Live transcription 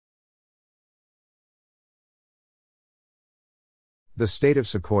The State of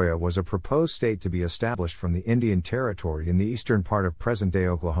Sequoyah was a proposed state to be established from the Indian Territory in the eastern part of present-day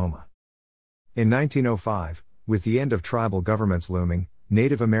Oklahoma. In 1905, with the end of tribal governments looming,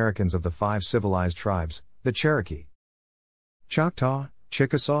 Native Americans of the Five Civilized Tribes, the Cherokee, Choctaw,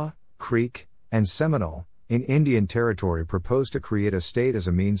 Chickasaw, Creek, and Seminole, in Indian Territory proposed to create a state as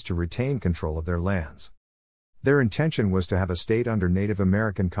a means to retain control of their lands. Their intention was to have a state under Native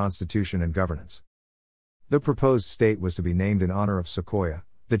American constitution and governance. The proposed state was to be named in honor of Sequoyah,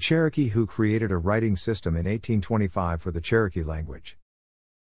 the Cherokee who created a writing system in 1825 for the Cherokee language.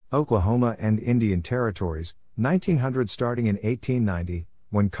 Oklahoma and Indian Territories, 1900 starting in 1890,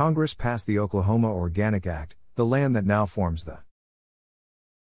 when Congress passed the Oklahoma Organic Act, the land that now forms the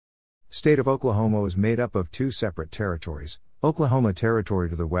State of Oklahoma was made up of two separate territories, Oklahoma Territory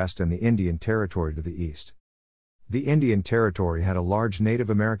to the west and the Indian Territory to the east. The Indian Territory had a large Native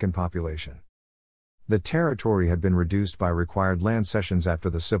American population. The territory had been reduced by required land cessions after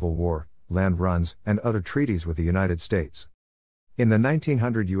the Civil War, land runs, and other treaties with the United States. In the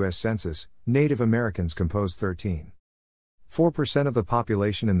 1900 U.S. Census, Native Americans composed 13.4% of the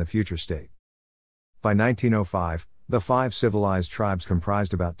population in the future state. By 1905, the Five Civilized Tribes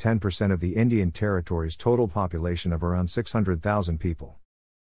comprised about 10% of the Indian Territory's total population of around 600,000 people.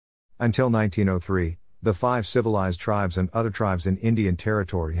 Until 1903, the Five Civilized Tribes and other tribes in Indian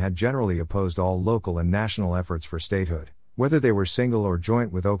Territory had generally opposed all local and national efforts for statehood, whether they were single or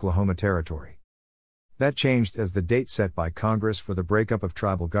joint with Oklahoma Territory. That changed as the date set by Congress for the breakup of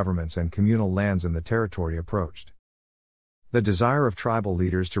tribal governments and communal lands in the territory approached. The desire of tribal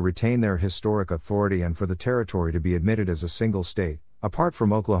leaders to retain their historic authority and for the territory to be admitted as a single state, apart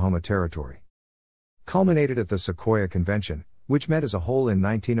from Oklahoma Territory, culminated at the Sequoyah Convention, which met as a whole in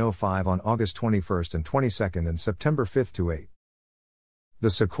 1905 on August 21 and 22 and September 5–8. The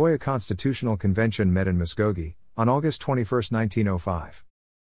Sequoyah Constitutional Convention met in Muscogee, on August 21, 1905.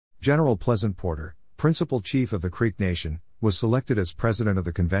 General Pleasant Porter, principal chief of the Creek Nation, was selected as president of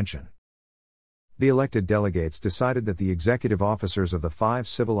the convention. The elected delegates decided that the executive officers of the Five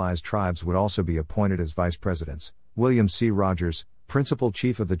Civilized Tribes would also be appointed as vice presidents: William C. Rogers, principal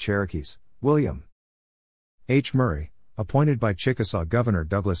chief of the Cherokees; William H. Murray, appointed by Chickasaw Governor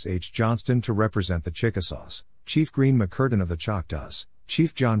Douglas H. Johnston to represent the Chickasaws; Chief Green McCurtain of the Choctaws;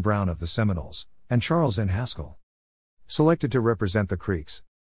 Chief John Brown of the Seminoles; and Charles N. Haskell, selected to represent the Creeks.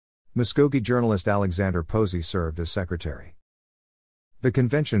 Muscogee journalist Alexander Posey served as secretary. The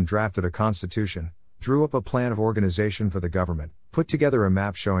convention drafted a constitution, drew up a plan of organization for the government, put together a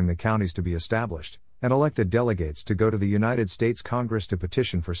map showing the counties to be established, and elected delegates to go to the United States Congress to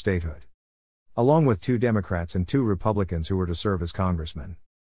petition for statehood, along with 2 Democrats and 2 Republicans who were to serve as congressmen.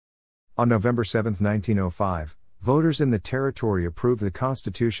 On November 7, 1905, voters in the territory approved the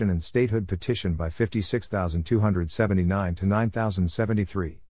Constitution and statehood petition by 56,279 to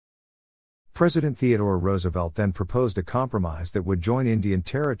 9,073. President Theodore Roosevelt then proposed a compromise that would join Indian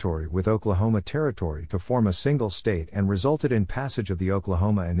Territory with Oklahoma Territory to form a single state and resulted in passage of the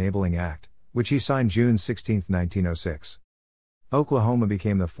Oklahoma Enabling Act, which he signed June 16, 1906. Oklahoma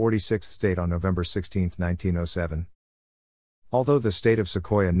became the 46th state on November 16, 1907. Although the State of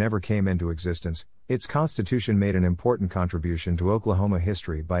Sequoyah never came into existence, its constitution made an important contribution to Oklahoma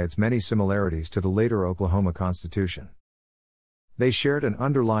history by its many similarities to the later Oklahoma Constitution. They shared an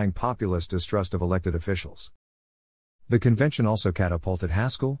underlying populist distrust of elected officials. The convention also catapulted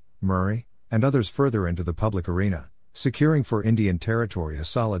Haskell, Murray, and others further into the public arena, securing for Indian Territory a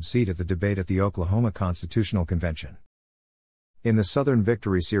solid seat at the debate at the Oklahoma Constitutional Convention. In the Southern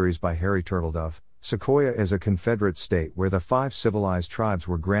Victory series by Harry Turtledove, Sequoyah is a Confederate state where the Five Civilized Tribes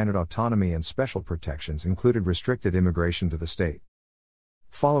were granted autonomy and special protections included restricted immigration to the state.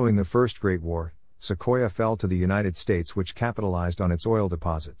 Following the First Great War, Sequoyah fell to the United States, which capitalized on its oil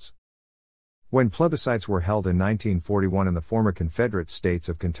deposits. When plebiscites were held in 1941 in the former Confederate states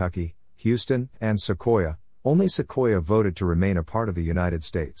of Kentucky, Houston, and Sequoyah, only Sequoyah voted to remain a part of the United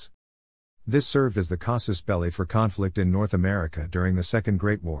States. This served as the casus belli for conflict in North America during the Second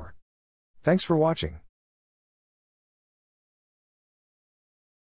Great War. Thanks for watching.